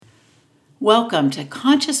Welcome to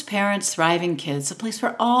Conscious Parents Thriving Kids, a place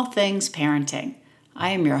for all things parenting. I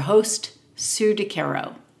am your host, Sue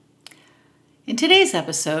DeCaro. In today's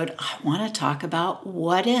episode, I want to talk about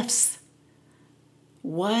what ifs.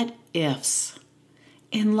 What ifs?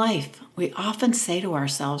 In life, we often say to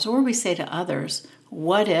ourselves, or we say to others,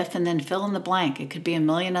 what if, and then fill in the blank. It could be a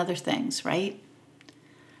million other things, right?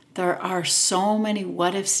 There are so many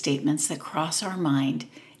what if statements that cross our mind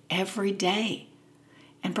every day.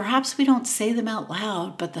 And perhaps we don't say them out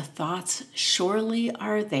loud, but the thoughts surely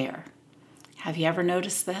are there. Have you ever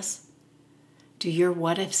noticed this? Do your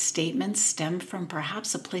what if statements stem from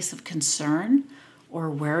perhaps a place of concern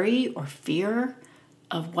or worry or fear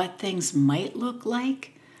of what things might look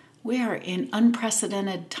like? We are in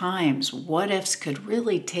unprecedented times. What ifs could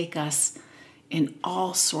really take us in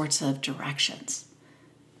all sorts of directions.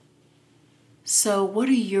 So what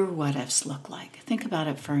do your what ifs look like? Think about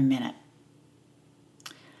it for a minute.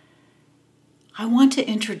 I want to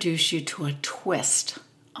introduce you to a twist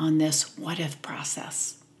on this what if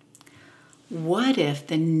process. What if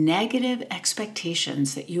the negative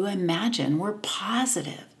expectations that you imagine were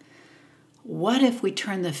positive? What if we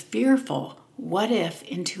turn the fearful what if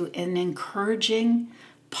into an encouraging,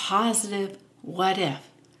 positive what if?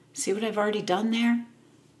 See what I've already done there?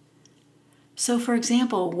 So for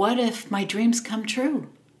example, what if my dreams come true?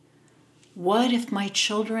 What if my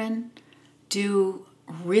children do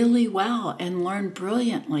really well and learn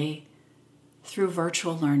brilliantly through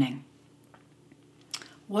virtual learning?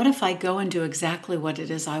 What if I go and do exactly what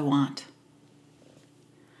it is I want?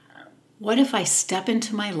 What if I step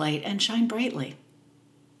into my light and shine brightly?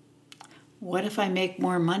 What if I make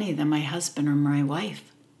more money than my husband or my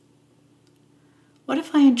wife? What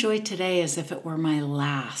if I enjoy today as if it were my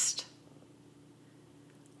last?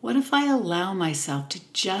 What if I allow myself to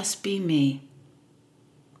just be me?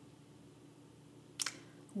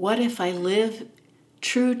 What if I live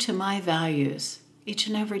true to my values each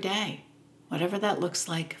and every day, whatever that looks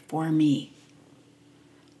like for me?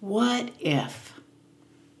 What if?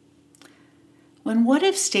 When what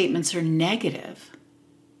if statements are negative,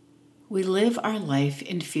 we live our life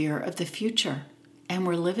in fear of the future, and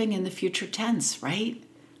we're living in the future tense, right?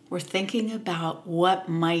 We're thinking about what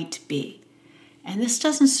might be, and this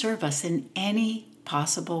doesn't serve us in any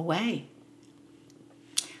possible way.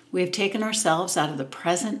 We have taken ourselves out of the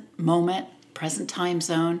present moment, present time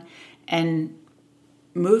zone, and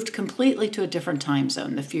moved completely to a different time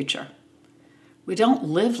zone, the future. We don't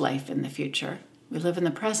live life in the future. We live in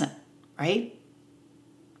the present, right?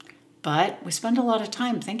 But we spend a lot of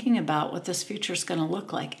time thinking about what this future is going to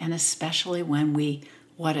look like, and especially when we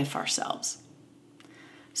what if ourselves.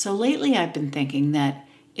 So lately I've been thinking that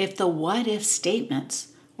if the what if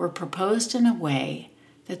statements were proposed in a way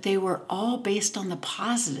that they were all based on the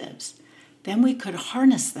positives, then we could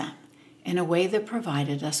harness them in a way that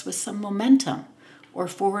provided us with some momentum or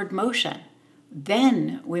forward motion.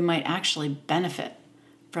 Then we might actually benefit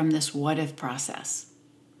from this what if process.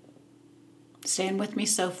 Staying with me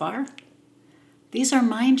so far? These are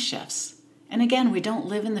mind shifts. And again, we don't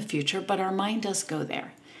live in the future, but our mind does go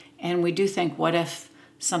there. And we do think, what if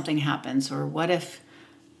something happens? Or what if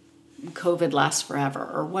COVID lasts forever?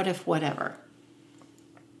 Or what if whatever?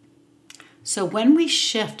 So when we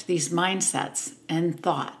shift these mindsets and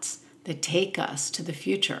thoughts that take us to the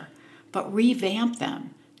future, but revamp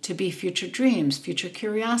them to be future dreams, future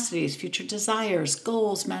curiosities, future desires,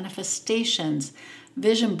 goals, manifestations,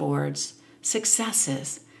 vision boards,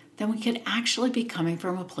 successes, then we could actually be coming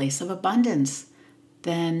from a place of abundance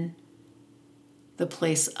than the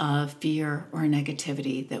place of fear or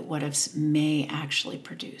negativity that what ifs may actually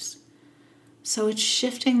produce. So it's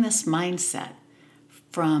shifting this mindset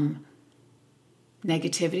from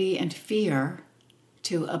negativity and fear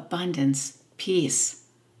to abundance, peace,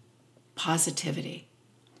 positivity.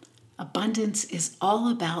 Abundance is all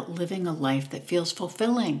about living a life that feels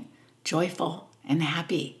fulfilling, joyful, and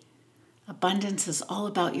happy. Abundance is all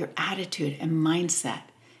about your attitude and mindset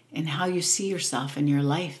and how you see yourself in your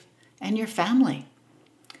life and your family.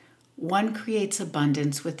 One creates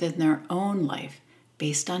abundance within their own life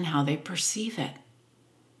based on how they perceive it.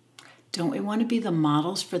 Don't we want to be the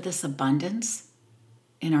models for this abundance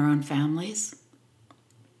in our own families?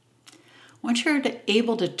 Once you're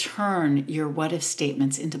able to turn your what if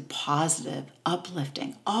statements into positive,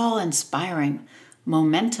 uplifting, all-inspiring,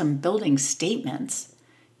 momentum-building statements,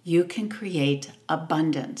 you can create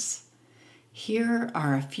abundance. Here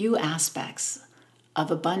are a few aspects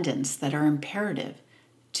of abundance that are imperative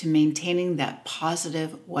to maintaining that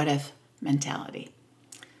positive what if mentality.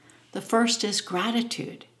 The first is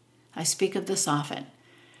gratitude. I speak of this often.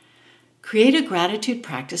 Create a gratitude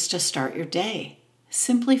practice to start your day.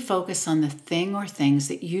 Simply focus on the thing or things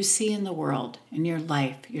that you see in the world, in your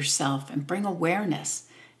life, yourself, and bring awareness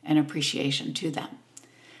and appreciation to them.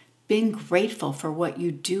 Being grateful for what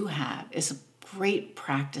you do have is a great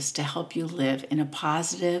practice to help you live in a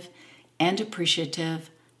positive and appreciative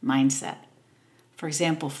mindset. For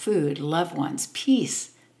example, food, loved ones,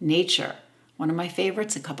 peace, nature. One of my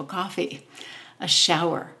favorites, a cup of coffee, a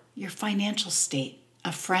shower, your financial state,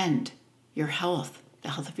 a friend, your health, the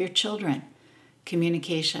health of your children,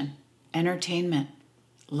 communication, entertainment,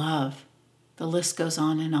 love. The list goes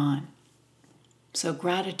on and on. So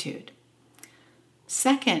gratitude.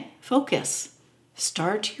 Second, focus.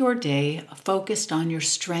 Start your day focused on your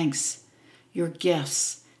strengths, your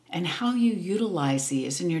gifts, and how you utilize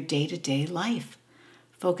these in your day-to-day life.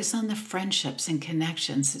 Focus on the friendships and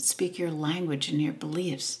connections that speak your language and your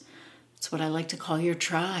beliefs. It's what I like to call your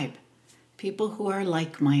tribe. People who are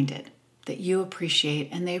like-minded, that you appreciate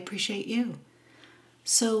and they appreciate you.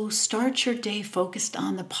 So start your day focused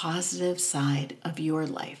on the positive side of your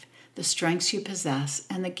life, the strengths you possess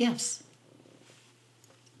and the gifts.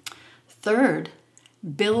 Third,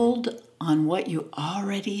 build on what you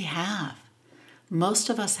already have. Most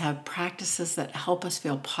of us have practices that help us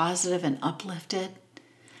feel positive and uplifted.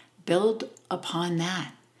 Build upon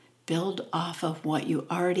that. Build off of what you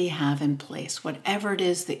already have in place, whatever it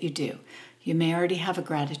is that you do. You may already have a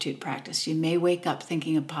gratitude practice. You may wake up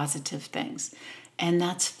thinking of positive things, and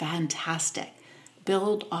that's fantastic.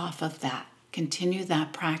 Build off of that. Continue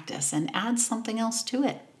that practice and add something else to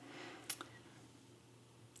it.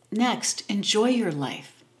 Next, enjoy your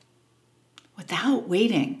life without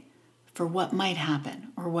waiting for what might happen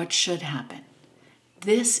or what should happen.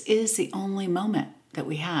 This is the only moment that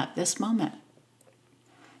we have, this moment.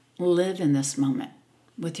 Live in this moment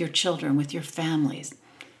with your children, with your families,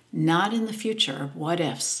 not in the future of what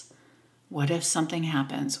ifs. What if something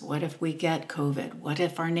happens? What if we get COVID? What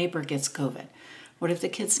if our neighbor gets COVID? What if the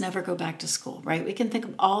kids never go back to school, right? We can think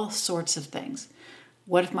of all sorts of things.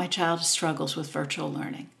 What if my child struggles with virtual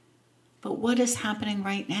learning? But what is happening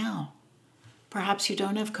right now? Perhaps you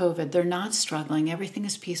don't have COVID. They're not struggling. Everything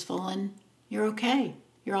is peaceful and you're okay.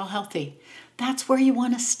 You're all healthy. That's where you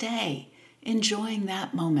want to stay, enjoying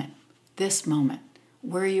that moment, this moment,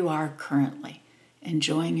 where you are currently,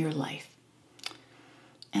 enjoying your life.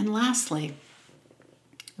 And lastly,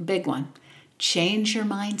 a big one, change your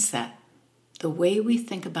mindset. The way we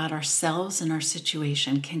think about ourselves and our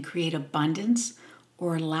situation can create abundance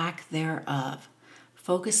or lack thereof.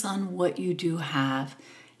 Focus on what you do have,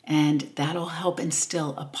 and that'll help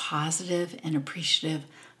instill a positive and appreciative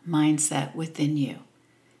mindset within you.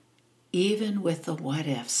 Even with the what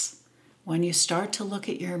ifs, when you start to look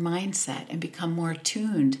at your mindset and become more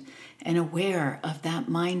attuned and aware of that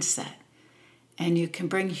mindset, and you can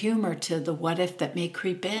bring humor to the what if that may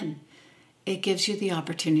creep in, it gives you the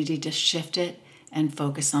opportunity to shift it and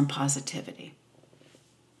focus on positivity.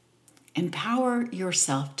 Empower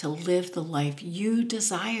yourself to live the life you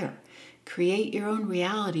desire. Create your own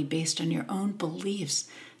reality based on your own beliefs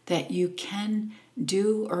that you can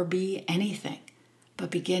do or be anything.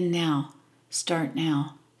 But begin now. Start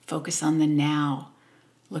now. Focus on the now.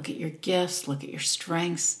 Look at your gifts. Look at your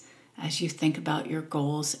strengths as you think about your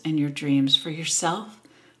goals and your dreams for yourself,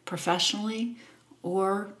 professionally,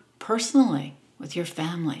 or personally with your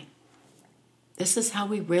family. This is how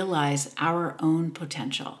we realize our own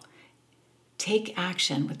potential. Take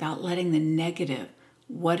action without letting the negative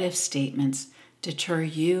what-if statements deter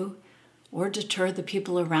you or deter the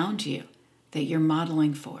people around you that you're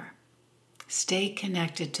modeling for. Stay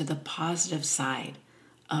connected to the positive side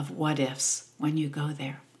of what-ifs when you go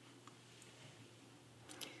there.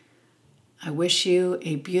 I wish you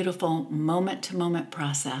a beautiful moment-to-moment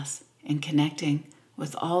process in connecting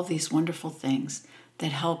with all these wonderful things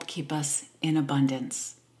that help keep us in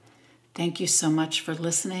abundance. Thank you so much for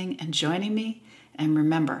listening and joining me. And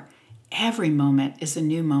remember, every moment is a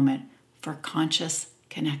new moment for conscious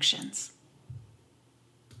connections.